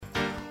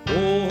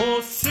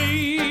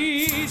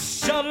Yossi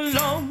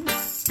Shalom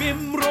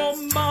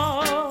Bimroman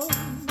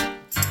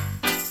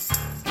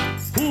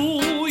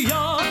Hu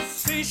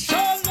Yossi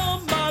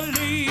Shalom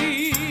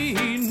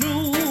Alinu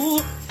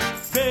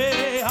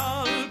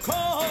Ve'al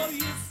Kol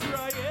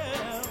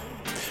Yisrael.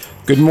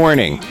 Good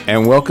morning,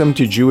 and welcome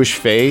to Jewish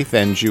Faith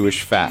and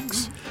Jewish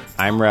Facts.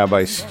 I'm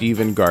Rabbi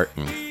Stephen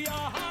Garten.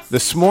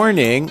 This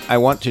morning, I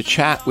want to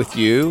chat with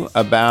you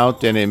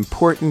about an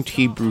important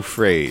Hebrew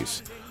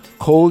phrase,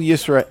 Kol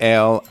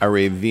Yisrael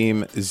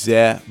Arevim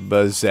Zeh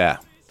B'Zeh,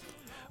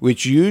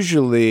 which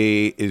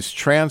usually is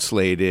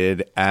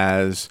translated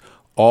as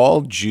all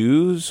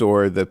Jews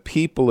or the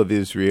people of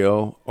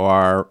Israel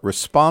are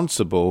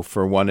responsible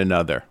for one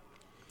another.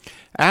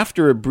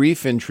 After a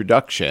brief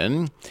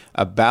introduction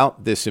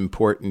about this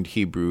important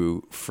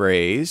Hebrew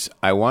phrase,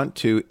 I want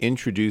to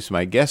introduce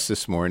my guest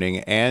this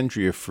morning,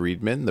 Andrea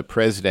Friedman, the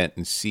president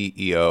and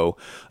CEO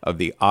of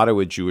the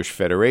Ottawa Jewish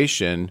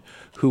Federation,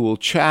 who will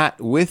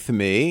chat with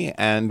me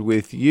and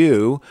with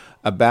you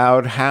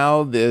about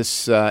how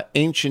this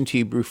ancient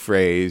Hebrew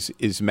phrase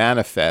is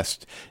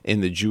manifest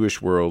in the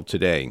Jewish world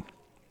today.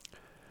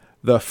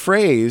 The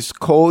phrase,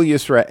 Kol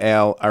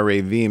Yisrael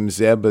Arevim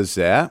Zeh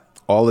B'Zeh,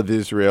 all of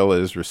Israel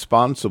is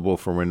responsible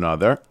for one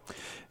another,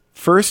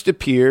 first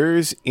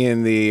appears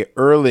in the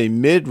early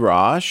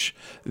Midrash,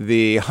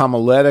 the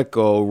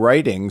homiletical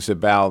writings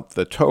about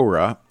the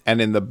Torah, and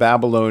in the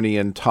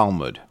Babylonian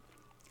Talmud.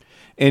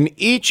 In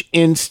each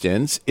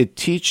instance, it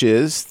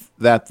teaches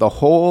that the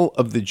whole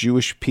of the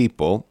Jewish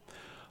people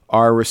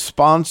are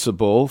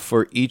responsible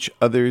for each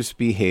other's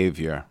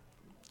behavior.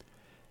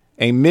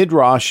 A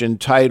midrash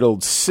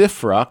entitled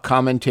Sifra,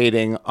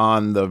 commentating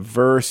on the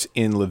verse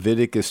in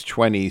Leviticus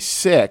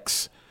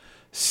 26,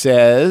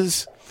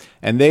 says,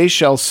 "And they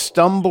shall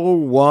stumble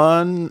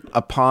one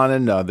upon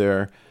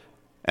another."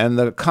 And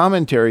the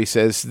commentary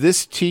says,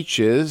 this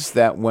teaches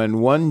that when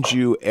one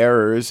Jew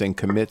errs and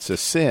commits a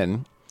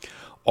sin,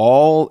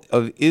 all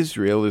of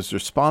Israel is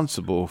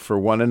responsible for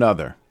one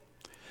another.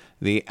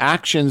 The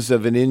actions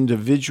of an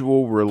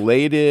individual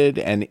related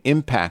and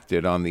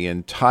impacted on the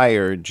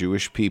entire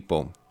Jewish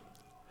people.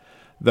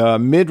 The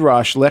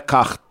Midrash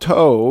Lekach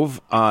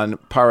Tov on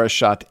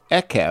Parashat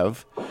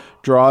Ekev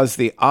draws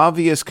the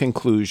obvious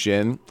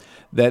conclusion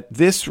that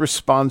this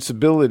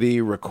responsibility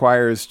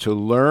requires to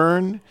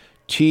learn,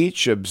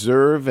 teach,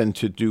 observe, and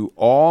to do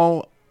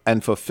all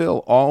and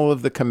fulfill all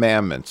of the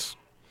commandments.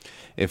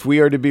 If we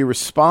are to be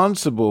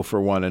responsible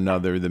for one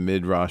another, the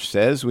Midrash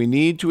says, we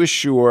need to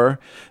assure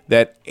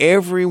that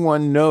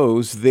everyone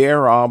knows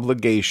their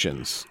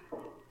obligations.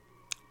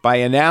 By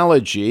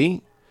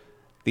analogy,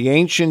 the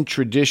ancient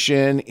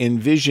tradition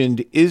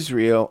envisioned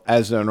Israel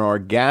as an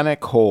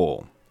organic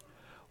whole,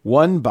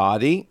 one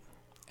body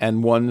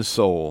and one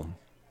soul.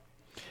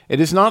 It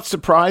is not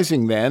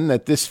surprising, then,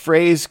 that this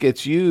phrase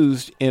gets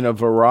used in a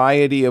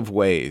variety of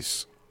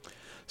ways.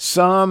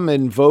 Some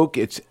invoke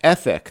its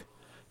ethic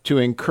to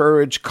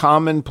encourage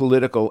common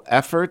political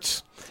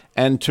efforts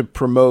and to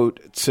promote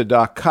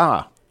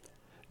tzedakah,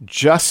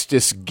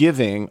 justice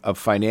giving of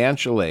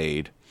financial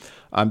aid,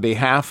 on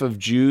behalf of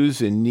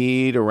Jews in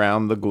need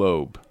around the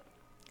globe.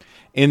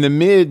 In the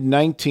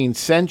mid-19th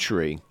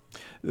century,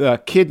 the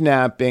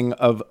kidnapping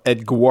of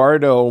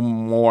Eduardo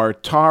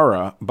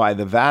Mortara by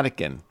the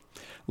Vatican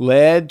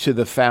led to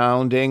the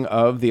founding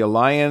of the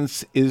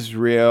Alliance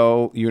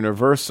Israel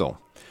Universal,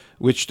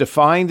 which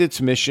defined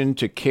its mission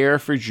to care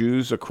for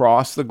Jews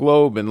across the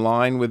globe in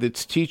line with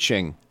its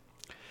teaching.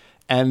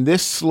 And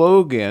this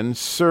slogan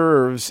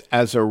serves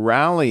as a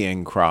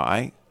rallying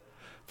cry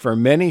for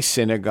many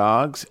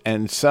synagogues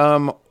and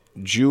some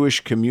Jewish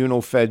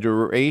communal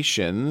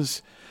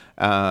federations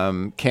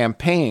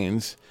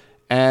campaigns,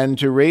 and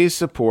to raise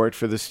support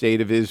for the state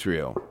of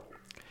Israel.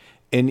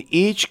 In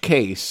each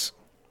case,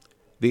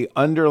 the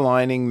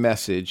underlining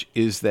message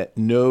is that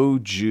no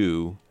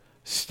Jew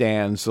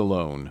stands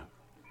alone.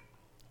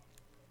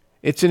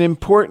 It's an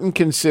important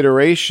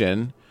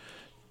consideration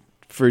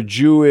for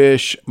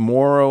Jewish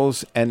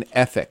morals and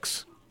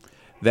ethics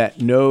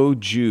that no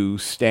Jew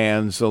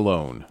stands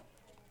alone.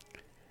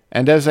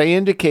 And as I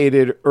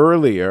indicated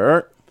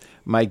earlier,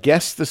 my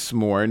guest this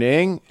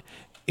morning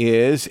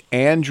is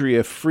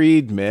Andrea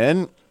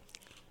Friedman,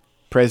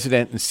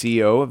 President and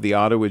CEO of the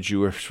Ottawa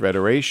Jewish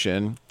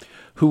Federation,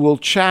 who will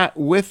chat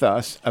with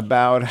us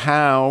about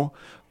how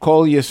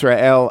Kol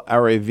Yisrael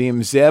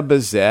Arevim Zeh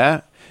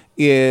B'Zeh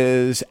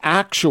is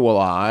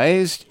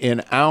actualized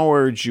in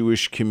our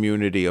Jewish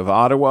community of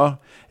Ottawa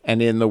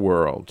and in the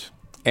world.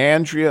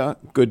 Andrea,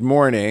 good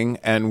morning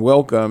and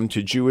welcome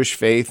to Jewish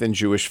Faith and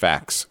Jewish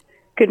Facts.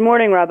 Good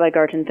morning, Rabbi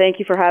Garten. Thank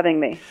you for having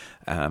me.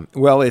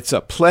 Well, it's a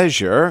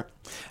pleasure.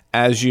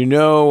 As you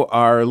know,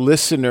 our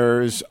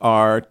listeners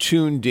are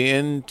tuned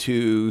in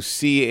to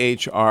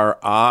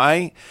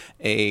CHRI,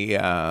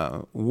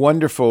 a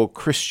wonderful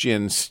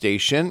Christian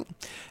station.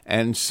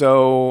 And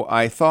so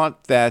I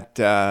thought that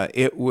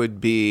it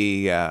would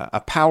be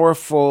a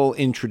powerful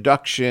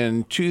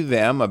introduction to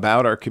them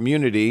about our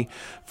community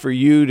for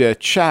you to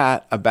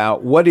chat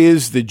about what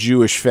is the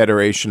Jewish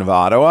Federation of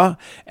Ottawa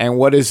and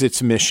what is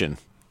its mission.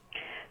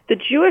 The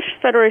Jewish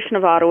Federation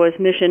of Ottawa's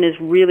mission is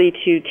really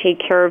to take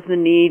care of the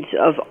needs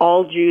of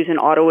all Jews in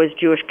Ottawa's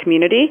Jewish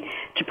community,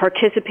 to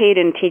participate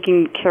in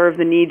taking care of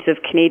the needs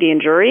of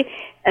Canadian Jewry,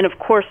 and of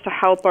course to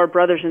help our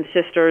brothers and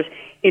sisters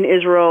in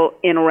Israel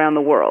and around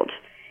the world.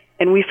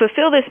 And we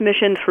fulfill this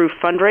mission through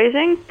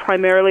fundraising,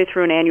 primarily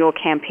through an annual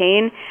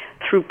campaign,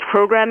 through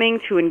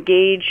programming to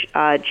engage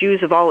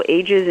Jews of all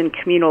ages in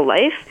communal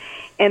life,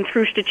 and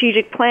through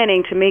strategic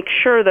planning to make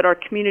sure that our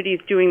community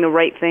is doing the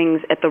right things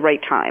at the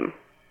right time.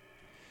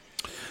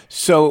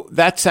 So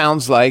that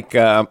sounds like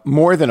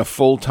more than a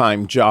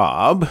full-time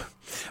job.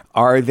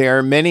 Are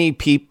there many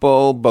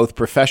people, both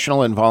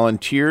professional and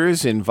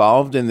volunteers,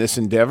 involved in this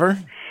endeavor?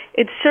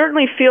 It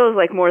certainly feels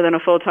like more than a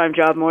full-time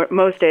job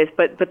most days,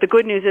 but the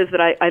good news is that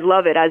I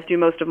love it, as do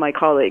most of my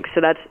colleagues, so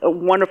that's a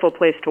wonderful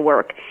place to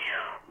work.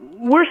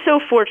 We're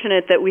so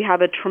fortunate that we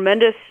have a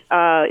tremendous,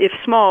 if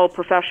small,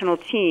 professional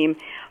team,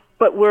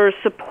 but we're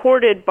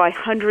supported by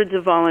hundreds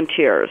of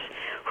volunteers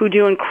who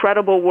do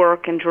incredible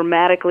work and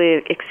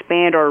dramatically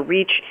expand our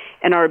reach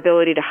and our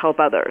ability to help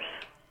others.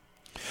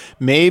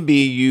 Maybe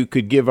you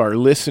could give our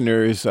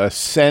listeners a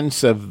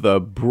sense of the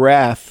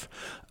breadth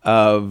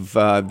of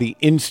the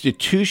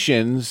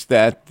institutions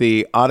that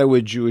the Ottawa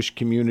Jewish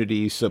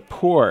community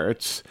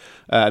supports,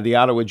 the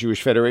Ottawa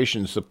Jewish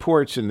Federation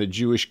supports in the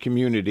Jewish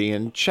community,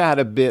 and chat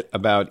a bit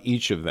about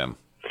each of them.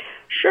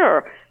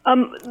 Sure.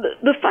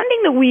 The funding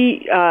that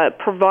we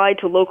provide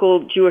to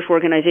local Jewish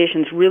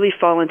organizations really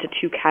fall into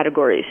two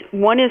categories.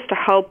 One is to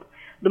help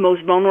the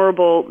most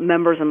vulnerable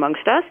members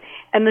amongst us,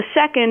 and the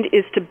second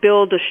is to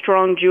build a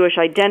strong Jewish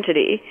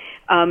identity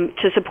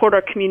to support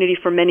our community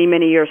for many,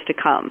 many years to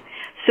come.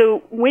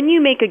 So when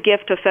you make a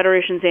gift to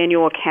Federation's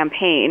annual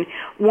campaign,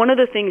 one of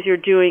the things you're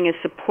doing is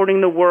supporting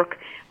the work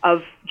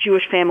of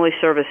Jewish Family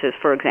Services,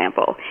 for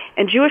example.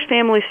 And Jewish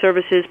Family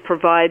Services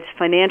provides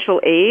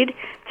financial aid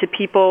to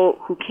people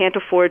who can't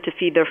afford to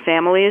feed their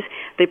families.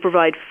 They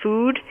provide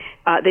food.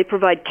 They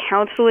provide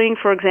counseling,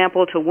 for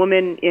example, to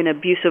women in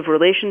abusive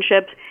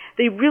relationships.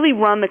 They really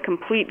run the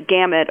complete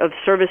gamut of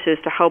services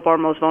to help our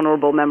most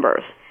vulnerable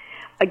members.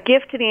 A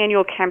gift to the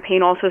annual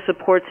campaign also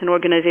supports an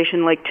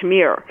organization like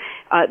Tamir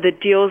that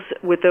deals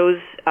with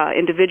those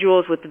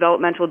individuals with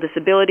developmental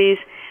disabilities,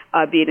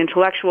 be it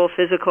intellectual,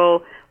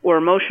 physical, or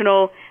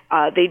emotional.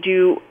 They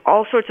do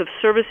all sorts of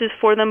services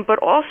for them, but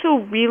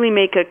also really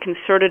make a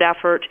concerted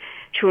effort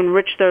to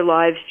enrich their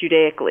lives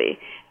Judaically,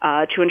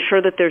 to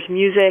ensure that there's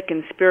music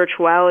and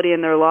spirituality in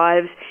their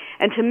lives,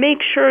 and to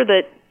make sure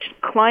that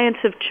clients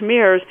of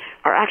Tamir's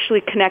are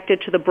actually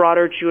connected to the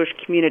broader Jewish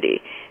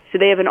community. So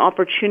they have an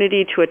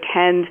opportunity to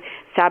attend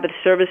Sabbath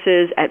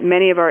services at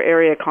many of our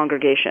area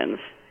congregations.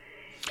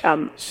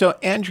 So,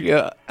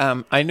 Andrea,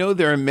 I know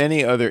there are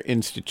many other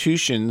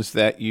institutions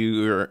that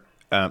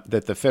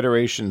that the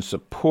Federation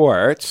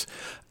supports,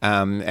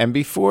 and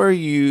before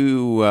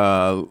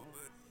you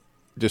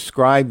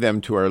describe them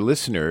to our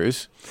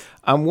listeners,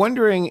 I'm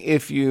wondering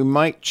if you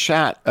might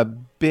chat a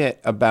bit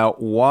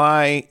about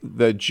why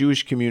the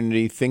Jewish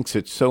community thinks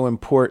it's so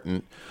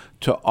important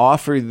to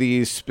offer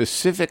these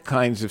specific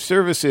kinds of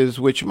services,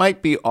 which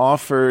might be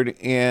offered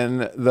in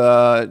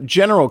the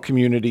general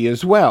community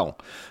as well.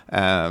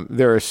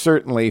 There are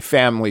certainly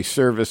family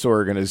service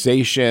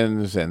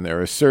organizations, and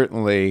there are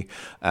certainly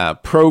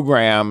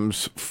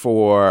programs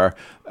for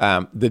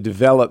the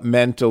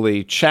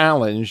developmentally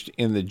challenged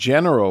in the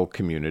general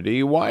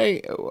community.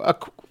 Why,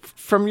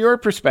 from your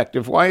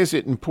perspective, why is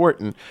it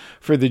important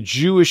for the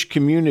Jewish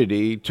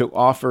community to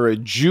offer a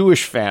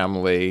Jewish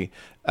family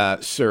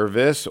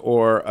service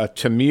or a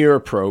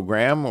Tamir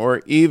program,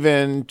 or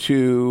even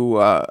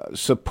to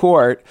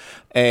support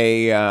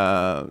a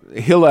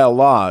Hillel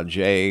Lodge,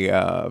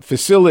 a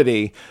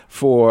facility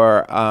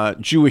for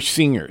Jewish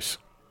seniors?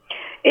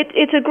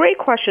 It's a great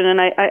question,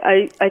 and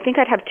I think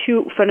I'd have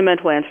two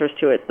fundamental answers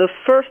to it. The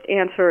first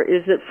answer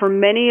is that for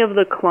many of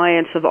the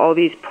clients of all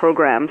these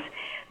programs,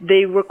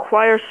 they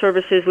require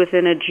services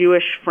within a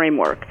Jewish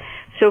framework.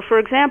 So, for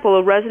example,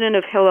 a resident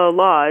of Hillel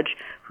Lodge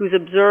who's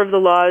observed the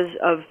laws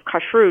of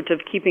kashrut,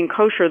 of keeping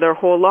kosher their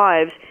whole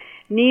lives,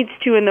 needs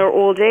to, in their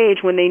old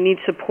age, when they need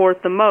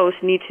support the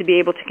most, need to be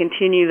able to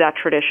continue that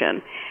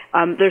tradition.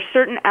 There's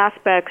certain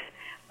aspects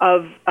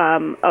of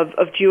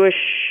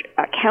Jewish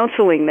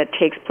counseling that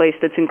takes place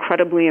that's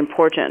incredibly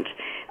important.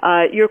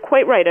 You're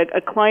quite right.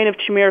 A client of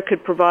Tamir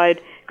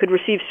could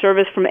receive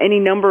service from any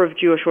number of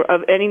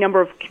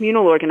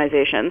communal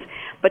organizations,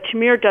 but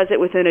Tamir does it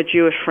within a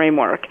Jewish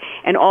framework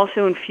and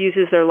also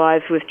infuses their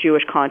lives with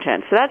Jewish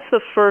content. So that's the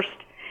first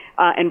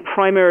and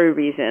primary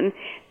reason.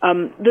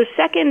 The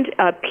second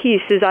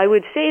piece is, I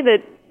would say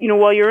that,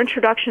 while your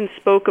introduction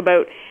spoke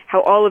about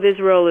how all of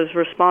Israel is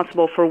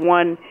responsible for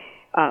one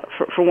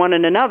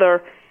and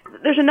another,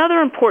 there's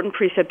another important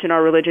precept in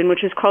our religion,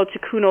 which is called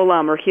Tikkun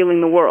Olam, or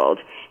healing the world.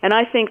 And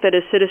I think that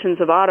as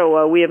citizens of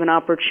Ottawa, we have an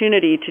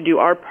opportunity to do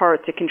our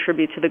part to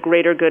contribute to the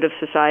greater good of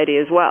society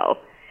as well.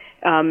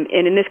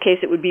 And in this case,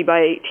 it would be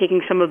by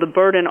taking some of the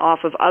burden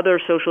off of other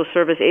social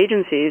service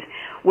agencies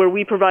where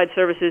we provide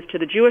services to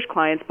the Jewish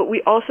clients, but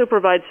we also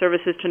provide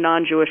services to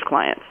non-Jewish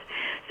clients.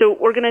 So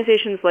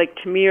organizations like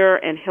Tamir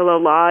and Hillel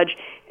Lodge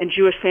and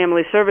Jewish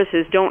Family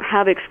Services don't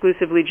have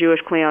exclusively Jewish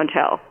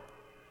clientele.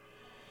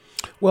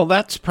 Well,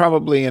 that's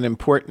probably an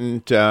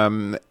important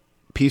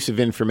piece of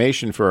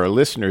information for our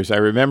listeners. I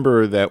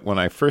remember that when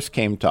I first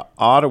came to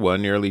Ottawa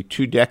nearly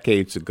 2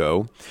 decades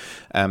ago,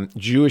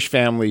 Jewish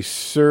Family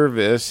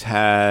Service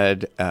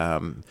had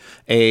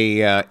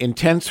a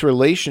intense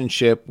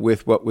relationship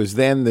with what was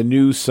then the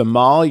new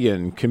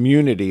Somalian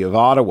community of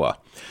Ottawa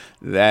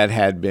that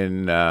had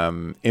been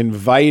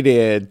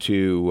invited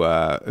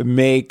to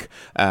make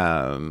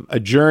a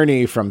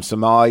journey from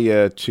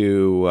Somalia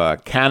to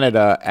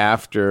Canada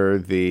after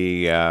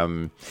the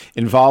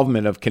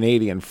involvement of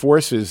Canadian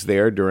forces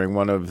there during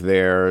one of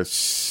their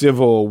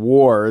civil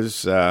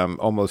wars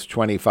almost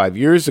 25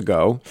 years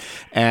ago.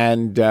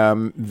 And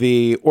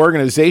the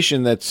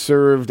organization that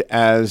served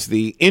as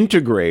the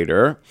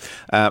integrator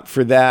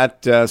for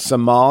that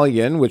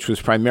Somalian, which was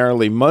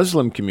primarily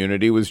Muslim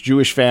community, was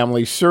Jewish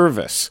Family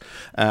Service.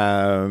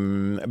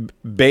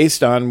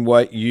 Based on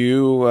what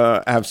you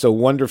have so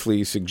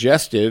wonderfully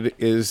suggested,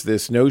 is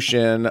this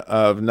notion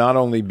of not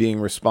only being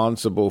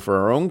responsible for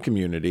our own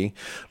community,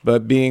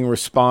 but being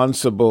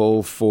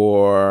responsible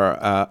for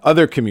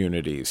other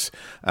communities.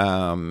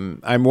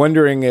 I'm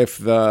wondering if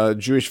the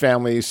Jewish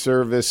Family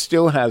Service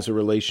still has a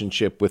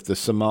relationship with the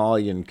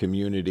Somalian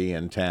community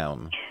in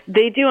town.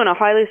 They do, and a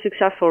highly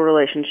successful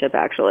relationship,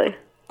 actually.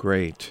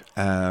 Great.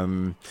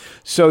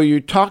 So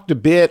you talked a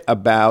bit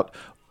about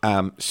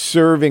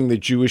serving the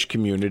Jewish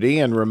community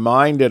and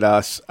reminded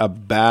us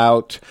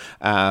about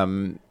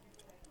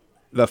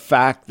the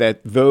fact that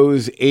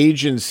those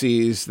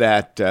agencies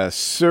that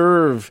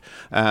serve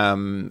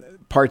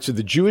parts of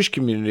the Jewish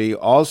community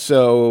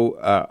also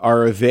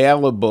are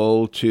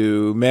available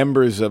to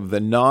members of the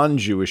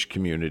non-Jewish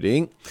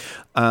community.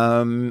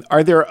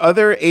 Are there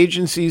other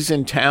agencies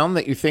in town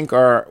that you think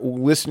our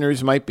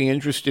listeners might be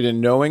interested in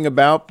knowing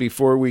about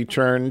before we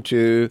turn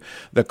to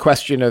the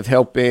question of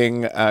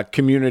helping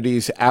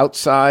communities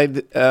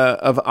outside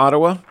of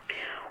Ottawa?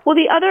 Well,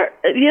 the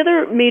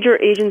other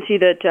major agency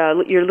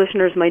that your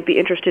listeners might be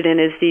interested in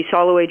is the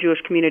Soloway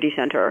Jewish Community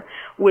Center,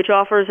 which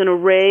offers an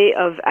array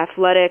of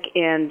athletic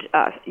and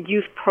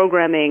youth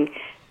programming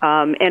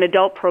and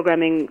adult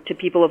programming to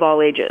people of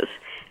all ages.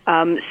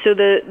 So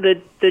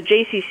the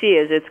JCC,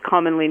 as it's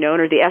commonly known,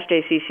 or the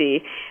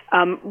SJCC,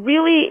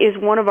 really is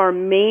one of our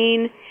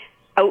main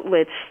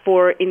outlets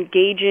for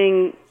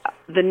engaging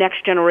the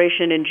next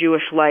generation in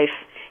Jewish life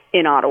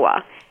in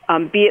Ottawa.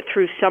 Be it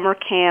through summer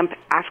camp,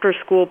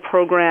 after-school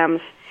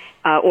programs,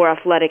 or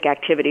athletic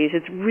activities.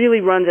 It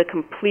really runs a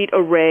complete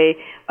array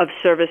of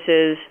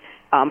services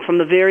from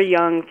the very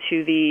young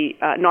to the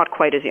not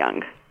quite as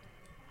young.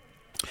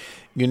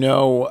 You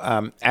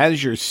know,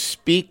 as you're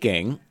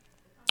speaking,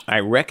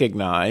 I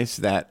recognize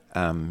that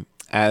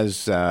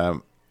as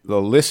the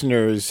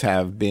listeners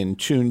have been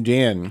tuned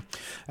in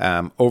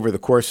over the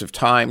course of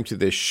time to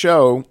this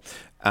show,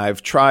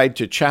 I've tried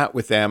to chat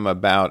with them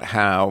about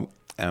how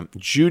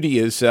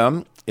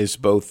Judaism is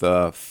both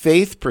a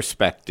faith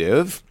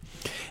perspective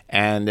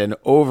and an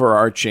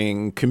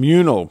overarching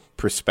communal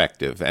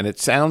perspective. And it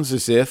sounds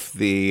as if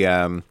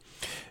the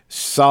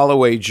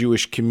Soloway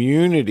Jewish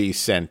Community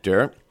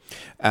Center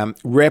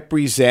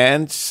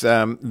represents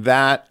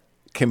that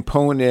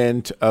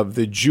component of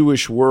the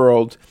Jewish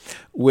world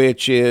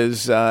which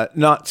is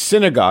not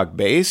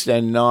synagogue-based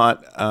and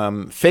not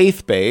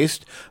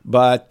faith-based,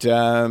 but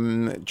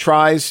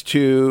tries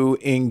to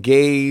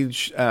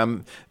engage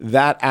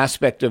that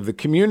aspect of the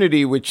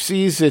community which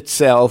sees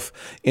itself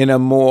in a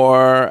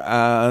more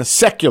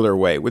secular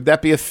way. Would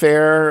that be a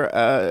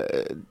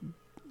fair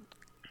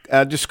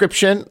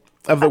description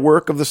of the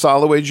work of the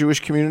Soloway Jewish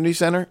Community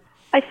Center?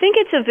 I think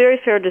it's a very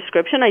fair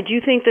description. I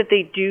do think that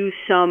they do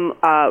some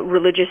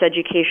religious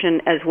education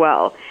as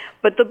well.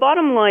 But the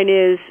bottom line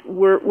is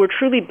we're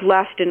truly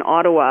blessed in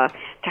Ottawa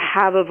to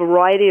have a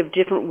variety of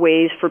different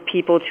ways for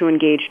people to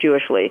engage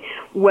Jewishly.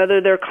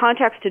 Whether their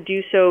context to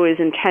do so is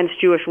intense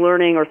Jewish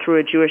learning or through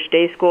a Jewish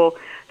day school,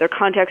 their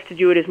context to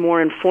do it is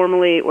more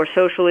informally or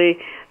socially,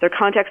 their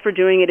context for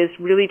doing it is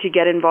really to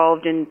get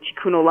involved in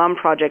Tikkun Olam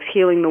projects,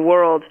 healing the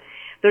world.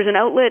 There's an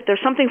outlet,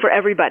 there's something for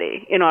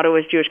everybody in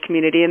Ottawa's Jewish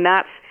community, and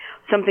that's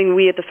something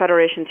we at the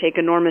Federation take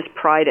enormous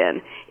pride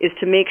in, is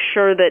to make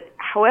sure that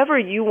however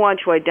you want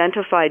to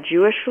identify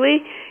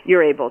Jewishly,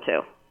 you're able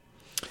to.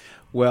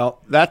 Well,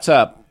 that's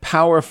a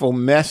powerful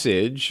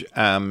message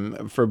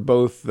for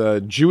both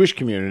the Jewish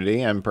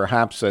community and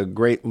perhaps a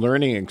great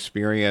learning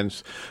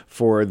experience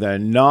for the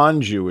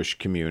non-Jewish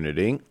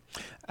community.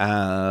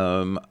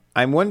 I'm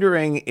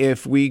wondering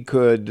if we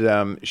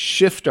could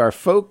shift our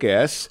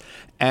focus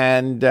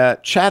and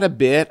chat a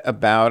bit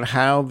about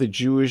how the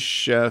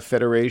Jewish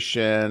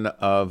Federation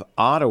of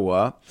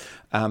Ottawa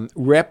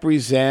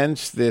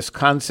represents this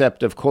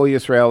concept of Kol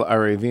Yisrael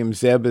Arevim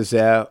Zeh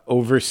B'Zeh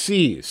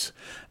overseas.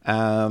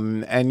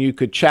 And you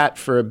could chat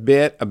for a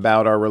bit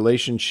about our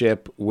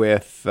relationship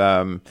with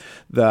the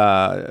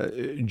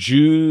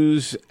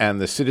Jews and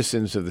the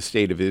citizens of the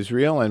State of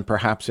Israel and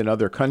perhaps in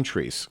other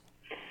countries.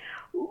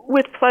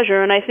 With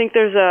pleasure, and I think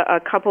there's a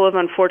couple of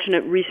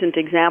unfortunate recent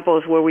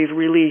examples where we've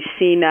really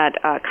seen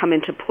that come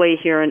into play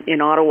here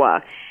in Ottawa.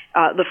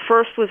 The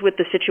first was with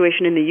the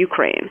situation in the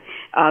Ukraine.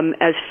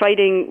 As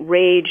fighting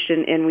raged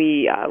and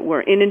we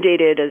were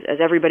inundated, as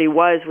everybody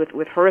was,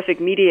 with horrific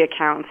media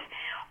accounts,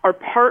 our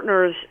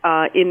partners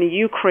in the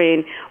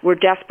Ukraine were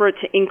desperate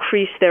to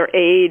increase their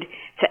aid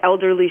to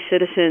elderly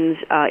citizens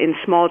in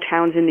small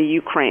towns in the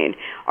Ukraine.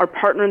 Our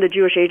partner in the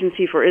Jewish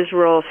Agency for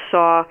Israel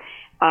saw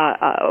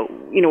a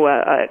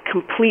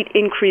complete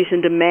increase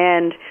in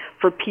demand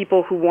for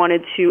people who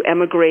wanted to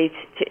emigrate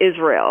to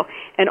Israel.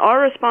 And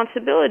our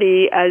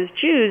responsibility as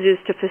Jews is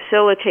to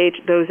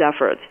facilitate those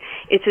efforts.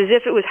 It's as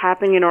if it was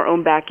happening in our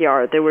own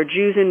backyard. There were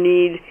Jews in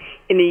need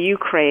in the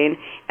Ukraine,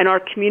 and our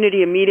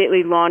community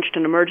immediately launched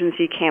an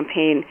emergency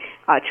campaign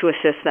to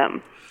assist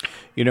them.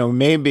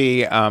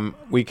 Maybe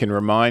we can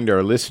remind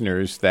our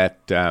listeners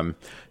that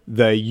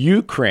the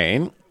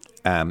Ukraine,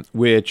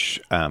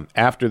 which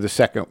after the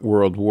Second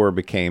World War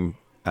became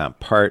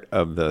part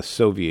of the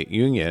Soviet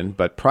Union,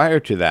 but prior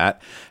to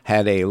that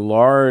had a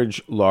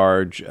large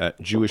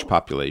Jewish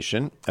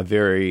population, a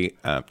very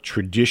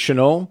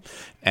traditional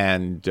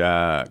and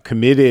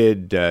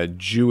committed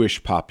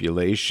Jewish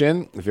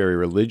population, a very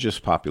religious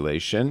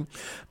population.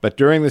 But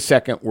during the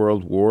Second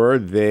World War,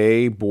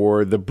 they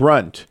bore the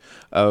brunt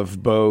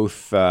of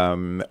both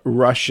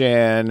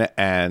Russian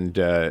and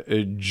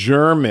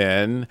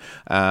German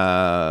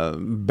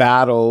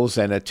battles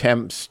and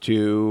attempts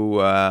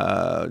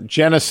to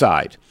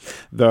genocide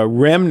the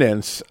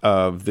remnants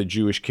of the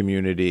Jewish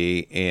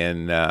community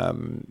in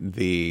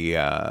the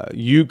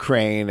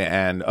Ukraine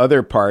and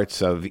other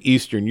parts of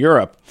Eastern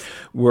Europe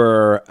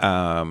were,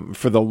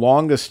 for the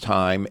longest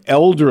time,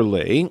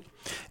 elderly.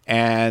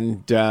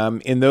 And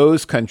in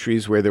those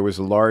countries where there was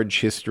a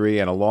large history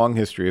and a long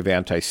history of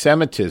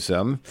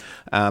anti-Semitism,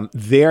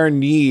 their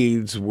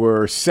needs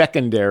were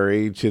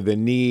secondary to the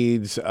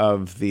needs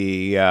of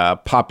the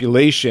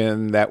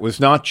population that was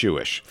not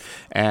Jewish.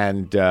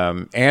 And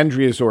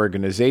Andrea's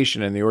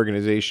organization and the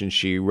organization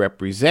she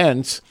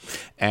represents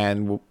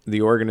and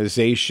the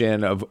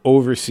organization of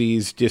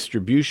overseas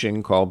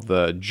distribution called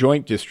the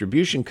Joint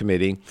Distribution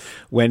Committee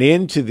went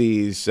into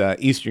these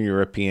Eastern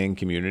European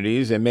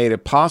communities and made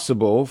it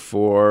possible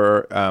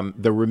for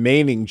the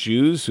remaining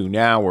Jews, who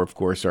now, of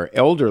course, are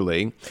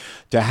elderly,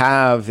 to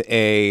have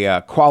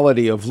a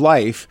quality of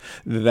life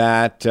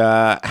that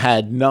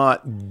had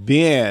not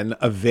been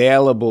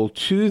available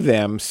to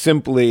them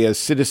simply as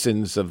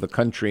citizens of the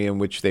country in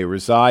which they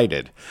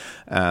resided.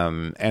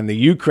 And the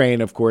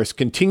Ukraine, of course,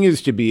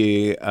 continues to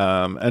be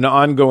an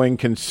ongoing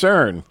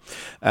concern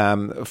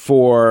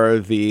for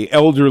the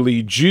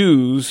elderly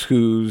Jews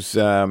whose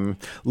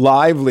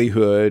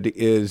livelihood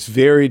is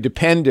very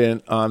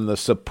dependent on the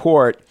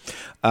support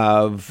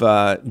of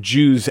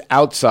Jews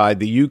outside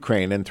the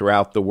Ukraine and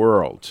throughout the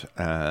world.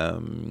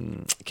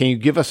 Can you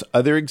give us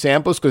other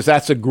examples? Because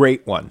that's a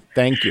great one.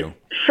 Thank you.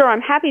 Sure,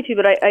 I'm happy to,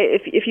 but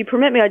if you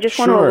permit me, I just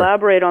want to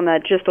elaborate on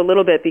that just a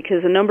little bit,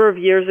 because a number of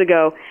years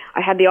ago,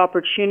 I had the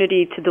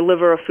opportunity to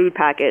deliver a food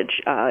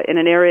package in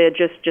an area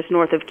just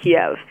north of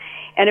Kiev.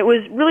 And it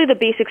was really the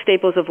basic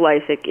staples of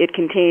life. It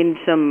contained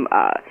some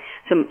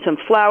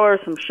flour,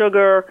 some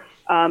sugar,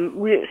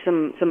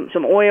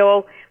 some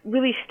oil,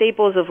 really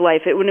staples of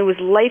life. When it was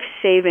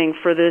life-saving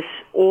for this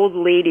old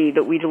lady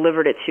that we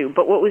delivered it to.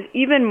 But what was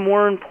even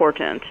more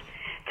important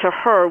to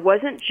her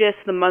wasn't just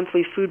the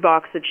monthly food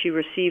box that she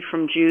received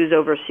from Jews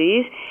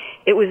overseas.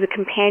 It was the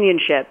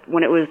companionship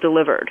when it was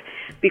delivered,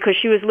 because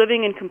she was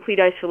living in complete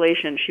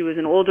isolation. She was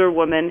an older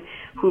woman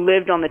who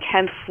lived on the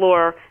 10th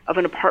floor of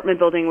an apartment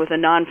building with a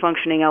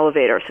non-functioning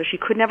elevator, so she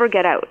could never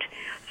get out.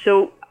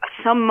 So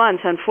some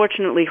months,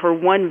 unfortunately, her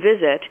one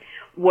visit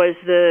was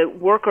the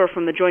worker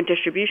from the Joint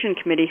Distribution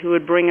Committee who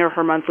would bring her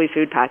her monthly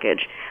food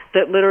package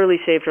that literally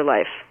saved her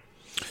life.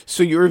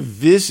 So your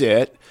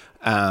visit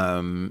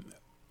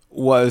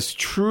was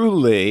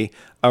truly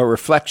a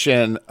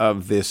reflection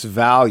of this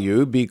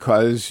value,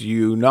 because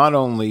you not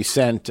only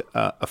sent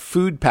a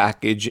food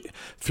package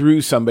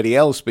through somebody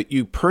else, but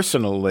you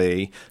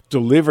personally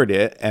delivered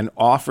it and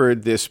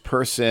offered this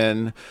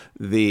person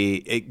the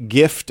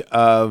gift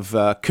of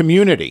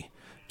community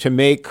to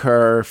make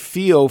her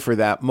feel for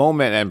that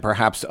moment, and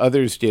perhaps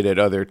others did at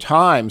other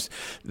times,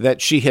 that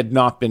she had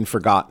not been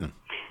forgotten.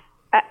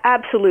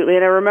 Absolutely,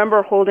 and I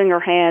remember holding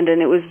her hand,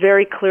 and it was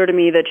very clear to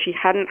me that she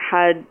hadn't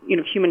had,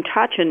 human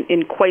touch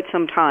in quite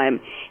some time,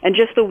 and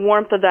just the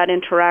warmth of that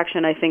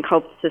interaction, I think,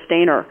 helped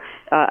sustain her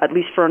at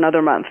least for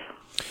another month.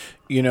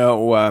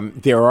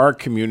 There are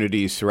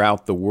communities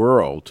throughout the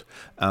world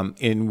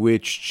in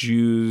which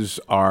Jews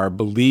are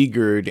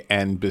beleaguered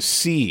and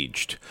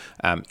besieged.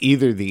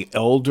 Either the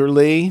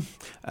elderly,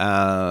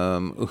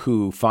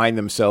 who find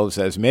themselves,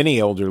 as many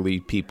elderly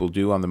people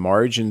do, on the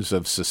margins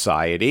of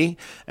society,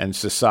 and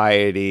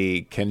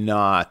society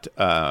cannot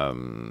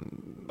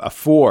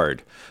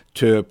afford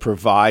to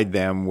provide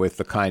them with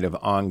the kind of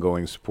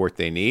ongoing support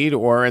they need,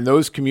 or in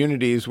those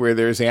communities where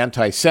there's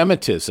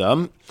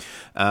anti-Semitism,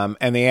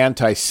 and the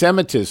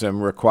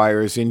anti-Semitism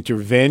requires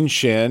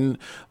intervention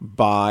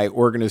by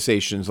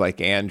organizations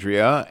like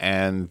Andrea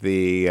and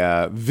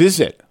the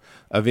visit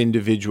of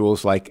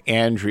individuals like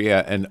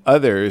Andrea and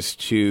others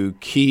to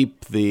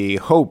keep the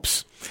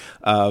hopes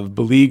of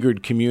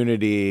beleaguered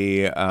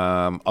community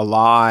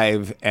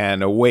alive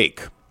and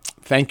awake.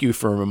 Thank you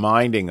for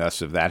reminding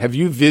us of that. Have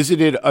you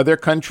visited other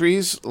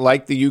countries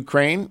like the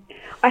Ukraine?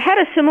 I had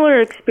a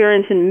similar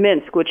experience in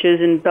Minsk, which is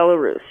in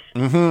Belarus,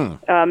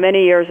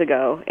 many years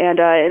ago, and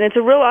it's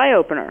a real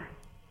eye-opener.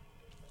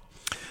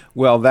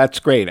 Well, that's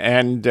great.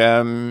 And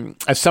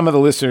as some of the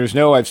listeners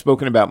know, I've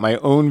spoken about my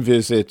own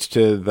visits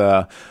to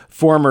the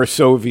former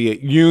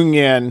Soviet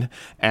Union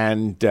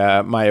and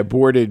my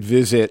aborted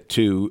visit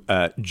to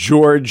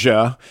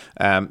Georgia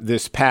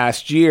this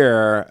past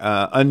year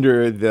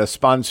under the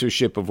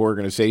sponsorship of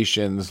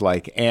organizations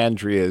like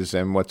Andrea's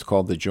and what's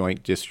called the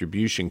Joint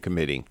Distribution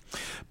Committee.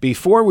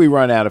 Before we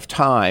run out of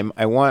time,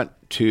 I want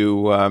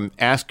to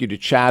ask you to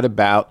chat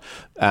about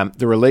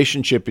the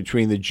relationship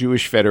between the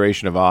Jewish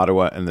Federation of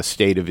Ottawa and the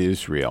State of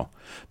Israel.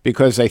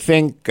 Because I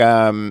think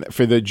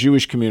for the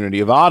Jewish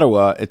community of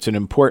Ottawa, it's an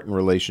important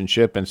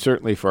relationship, and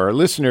certainly for our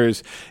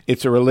listeners,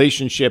 it's a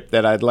relationship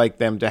that I'd like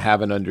them to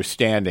have an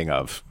understanding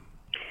of.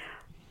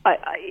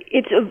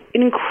 It's an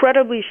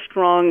incredibly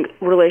strong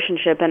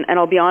relationship, and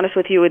I'll be honest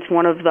with you, it's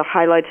one of the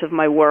highlights of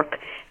my work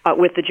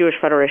with the Jewish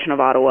Federation of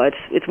Ottawa.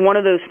 It's one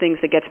of those things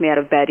that gets me out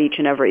of bed each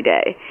and every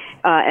day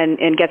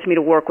and gets me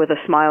to work with a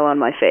smile on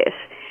my face.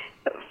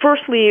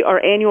 Firstly,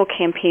 our annual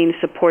campaign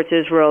supports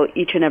Israel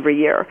each and every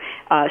year.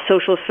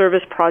 Social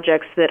service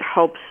projects that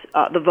helps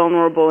the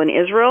vulnerable in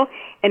Israel,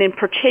 and in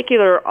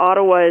particular,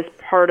 Ottawa is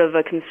part of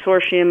a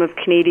consortium of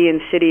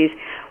Canadian cities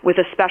with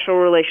a special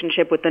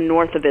relationship with the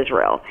north of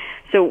Israel.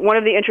 So one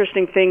of the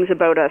interesting things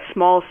about a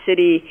small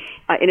city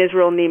in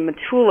Israel named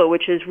Metula,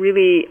 which is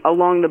really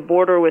along the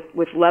border with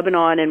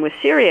Lebanon and with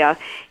Syria,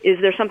 is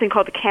there's something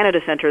called the Canada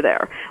Center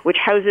there, which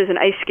houses an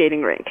ice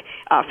skating rink.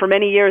 For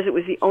many years, it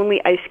was the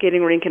only ice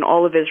skating rink in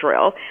all of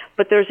Israel,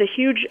 but there's a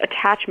huge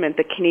attachment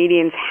that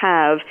Canadians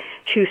have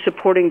to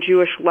supporting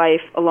Jewish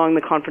life along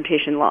the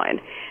confrontation line.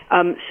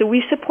 So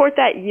we support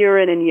that year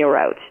in and year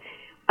out.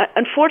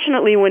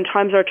 Unfortunately, when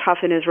times are tough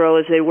in Israel,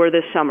 as they were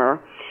this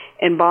summer,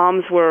 and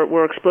bombs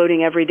were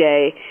exploding every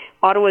day,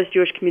 Ottawa's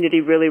Jewish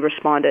community really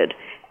responded.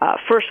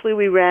 Firstly,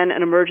 we ran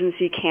an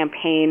emergency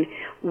campaign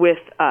with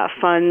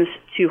funds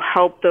to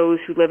help those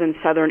who live in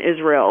southern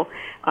Israel,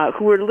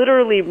 who were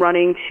literally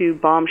running to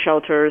bomb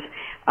shelters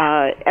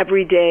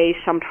every day,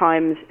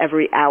 sometimes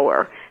every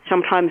hour,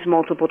 sometimes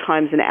multiple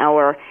times an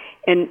hour.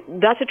 And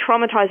that's a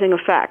traumatizing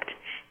effect.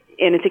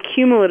 And it's a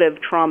cumulative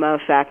trauma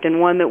effect, and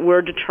one that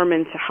we're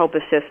determined to help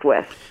assist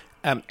with.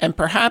 And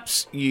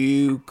perhaps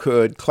you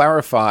could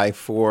clarify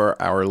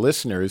for our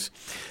listeners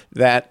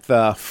that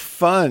the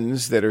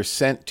funds that are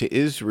sent to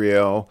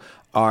Israel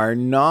are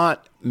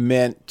not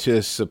meant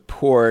to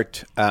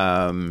support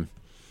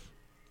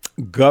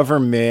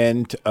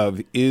government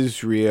of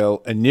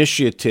Israel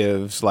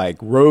initiatives like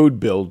road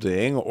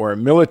building or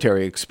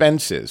military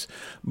expenses,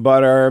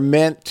 but are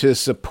meant to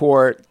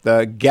support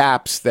the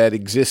gaps that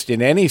exist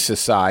in any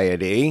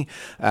society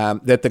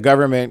that the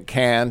government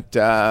can't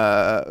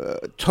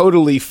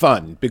totally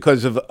fund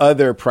because of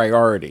other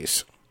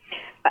priorities.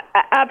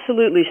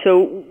 Absolutely.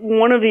 So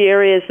one of the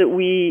areas that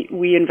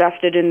we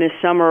invested in this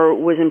summer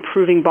was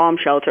improving bomb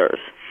shelters.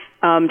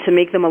 To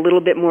make them a little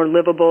bit more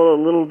livable,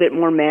 a little bit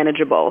more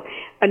manageable.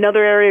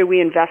 Another area we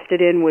invested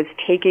in was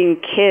taking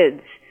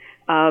kids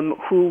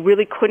who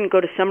really couldn't go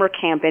to summer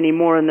camp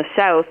anymore in the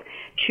south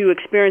to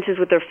experiences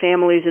with their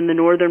families in the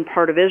northern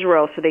part of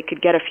Israel so they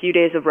could get a few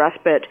days of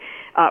respite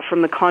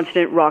from the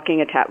constant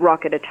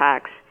rocket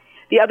attacks.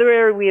 The other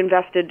area we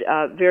invested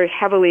very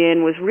heavily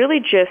in was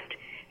really just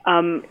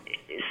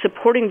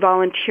supporting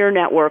volunteer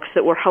networks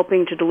that were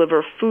helping to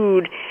deliver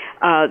food,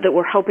 that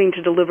were helping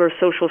to deliver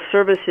social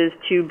services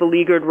to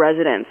beleaguered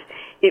residents.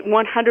 It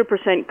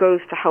 100% goes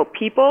to help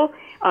people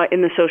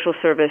in the social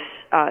service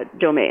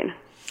domain.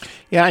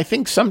 Yeah, I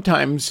think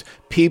sometimes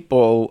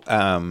people,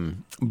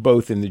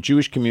 both in the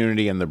Jewish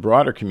community and the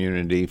broader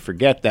community,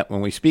 forget that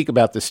when we speak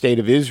about the State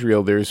of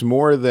Israel, there's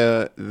more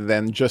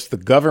than just the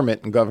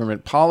government and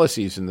government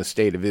policies in the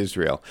State of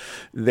Israel.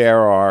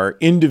 There are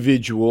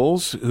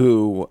individuals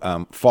who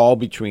fall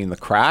between the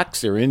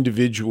cracks. There are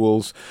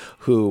individuals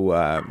who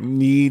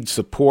need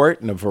support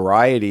in a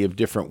variety of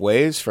different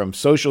ways, from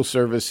social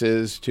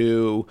services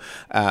to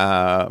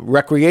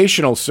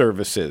recreational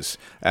services.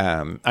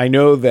 I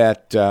know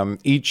that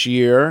each year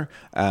year,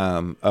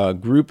 a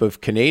group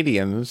of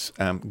Canadians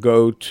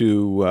go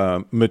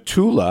to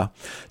Metula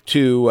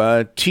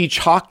to teach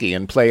hockey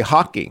and play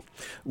hockey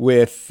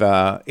with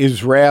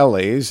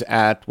Israelis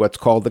at what's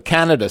called the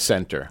Canada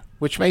Centre,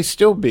 which may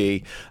still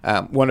be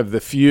one of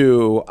the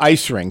few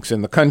ice rinks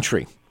in the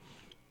country.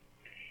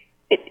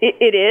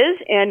 It is,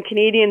 and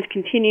Canadians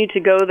continue to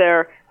go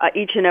there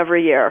each and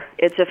every year.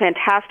 It's a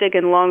fantastic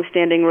and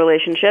long-standing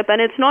relationship, and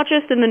it's not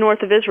just in the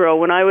north of Israel.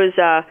 When I was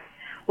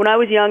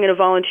young and a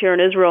volunteer in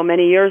Israel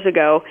many years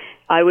ago,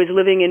 I was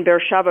living in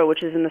Beersheba,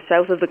 which is in the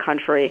south of the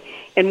country,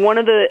 and one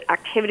of the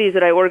activities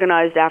that I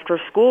organized after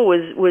school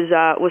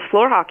was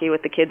floor hockey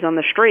with the kids on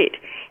the street,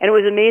 and it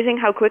was amazing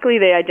how quickly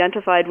they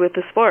identified with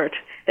the sport.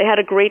 They had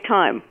a great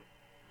time.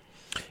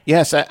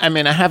 Yes, I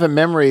mean, I have a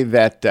memory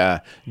that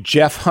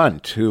Jeff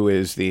Hunt, who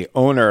is the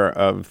owner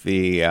of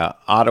the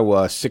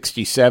Ottawa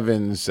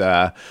 67's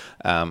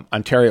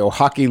Ontario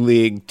Hockey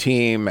League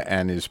team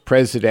and is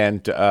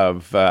president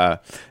of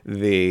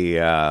the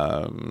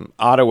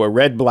Ottawa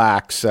Red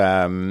Blacks,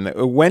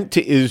 went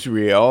to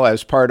Israel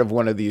as part of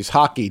one of these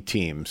hockey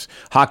teams,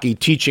 hockey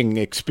teaching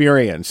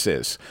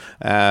experiences.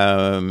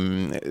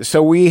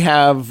 So we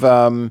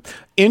have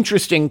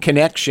interesting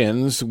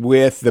connections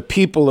with the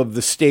people of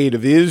the state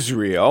of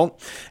Israel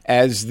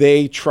as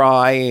they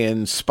try,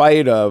 in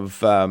spite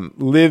of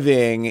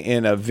living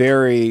in a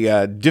very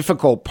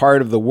difficult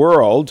part of the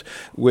world,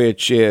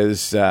 which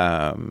is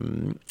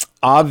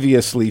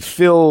obviously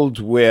filled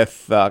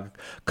with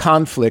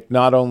conflict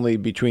not only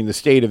between the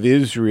state of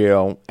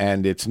Israel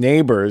and its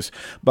neighbors,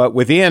 but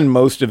within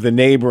most of the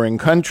neighboring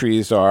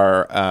countries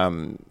are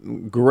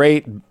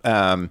great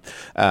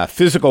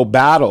physical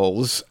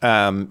battles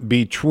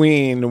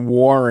between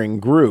warring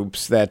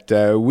groups that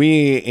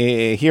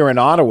we here in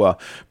Ottawa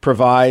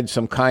provide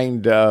some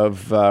kind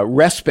of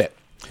respite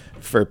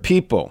for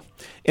people.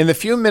 In the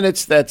few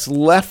minutes that's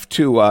left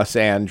to us,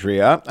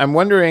 Andrea, I'm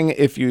wondering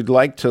if you'd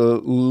like to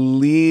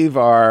leave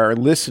our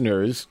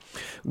listeners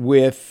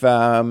with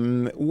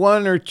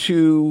one or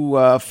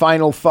two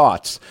final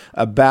thoughts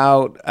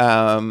about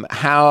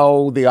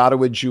how the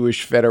Ottawa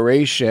Jewish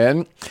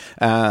Federation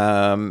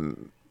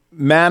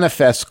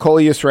manifests Kol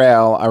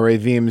Yisrael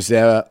Arevim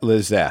Zeh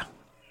Lezeh.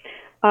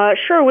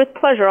 Sure, with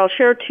pleasure. I'll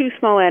share two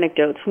small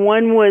anecdotes.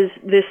 One was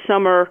this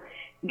summer,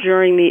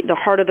 during the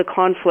heart of the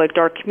conflict,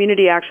 our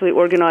community actually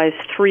organized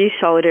 3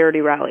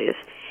 solidarity rallies.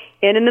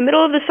 And in the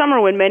middle of the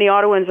summer, when many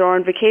Ottawans are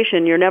on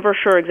vacation, you're never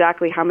sure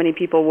exactly how many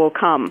people will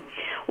come.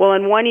 Well,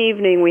 in one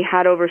evening, we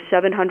had over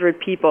 700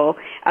 people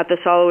at the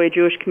Soloway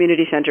Jewish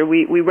Community Center.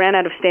 We ran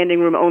out of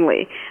standing room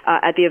only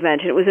at the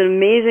event. And it was an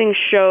amazing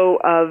show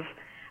of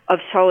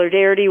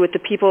solidarity with the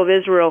people of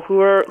Israel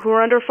who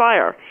are under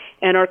fire.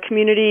 And our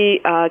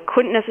community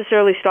couldn't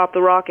necessarily stop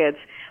the rockets,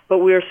 but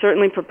we are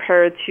certainly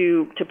prepared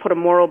to put a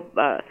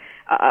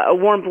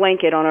warm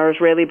blanket on our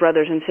Israeli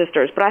brothers and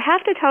sisters. But I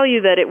have to tell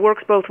you that it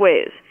works both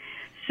ways.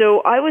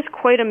 So I was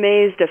quite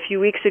amazed a few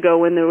weeks ago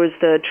when there was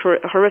the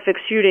horrific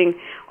shooting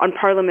on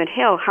Parliament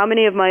Hill, how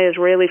many of my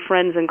Israeli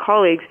friends and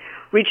colleagues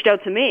reached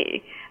out to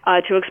me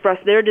to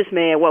express their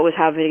dismay at what was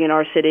happening in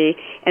our city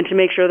and to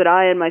make sure that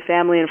I and my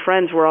family and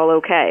friends were all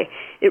okay.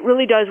 It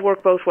really does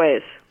work both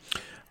ways.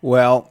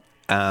 Well,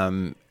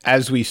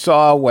 as we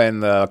saw when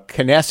the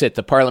Knesset,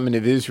 the Parliament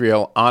of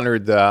Israel,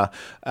 honored the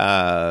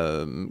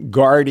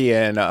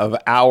guardian of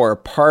our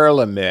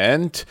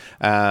parliament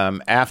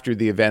after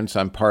the events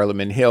on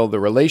Parliament Hill, the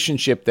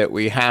relationship that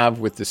we have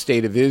with the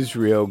State of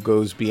Israel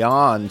goes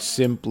beyond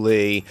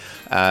simply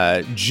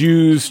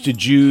Jews to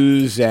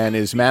Jews and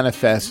is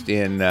manifest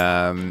in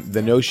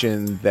the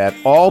notion that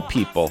all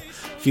people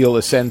feel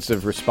a sense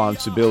of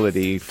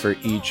responsibility for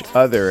each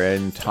other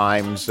in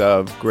times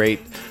of great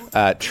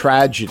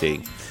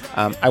tragedy.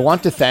 I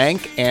want to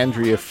thank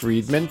Andrea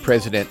Friedman,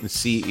 President and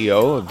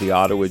CEO of the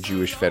Ottawa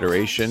Jewish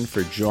Federation,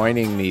 for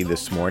joining me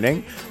this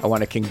morning. I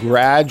want to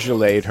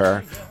congratulate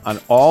her on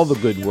all the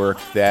good work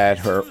that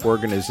her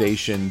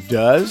organization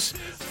does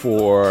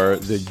for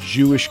the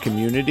Jewish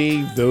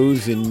community,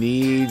 those in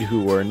need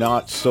who are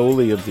not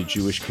solely of the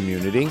Jewish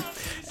community,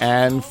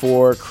 and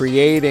for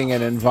creating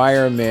an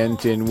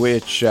environment in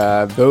which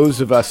those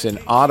of us in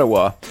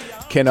Ottawa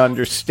can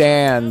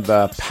understand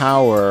the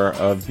power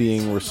of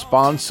being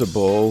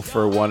responsible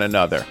for one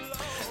another.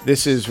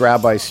 This is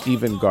Rabbi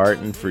Stephen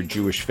Garten for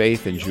Jewish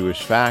Faith and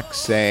Jewish Facts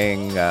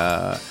saying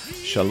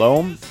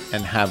shalom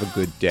and have a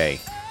good day.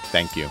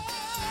 Thank you.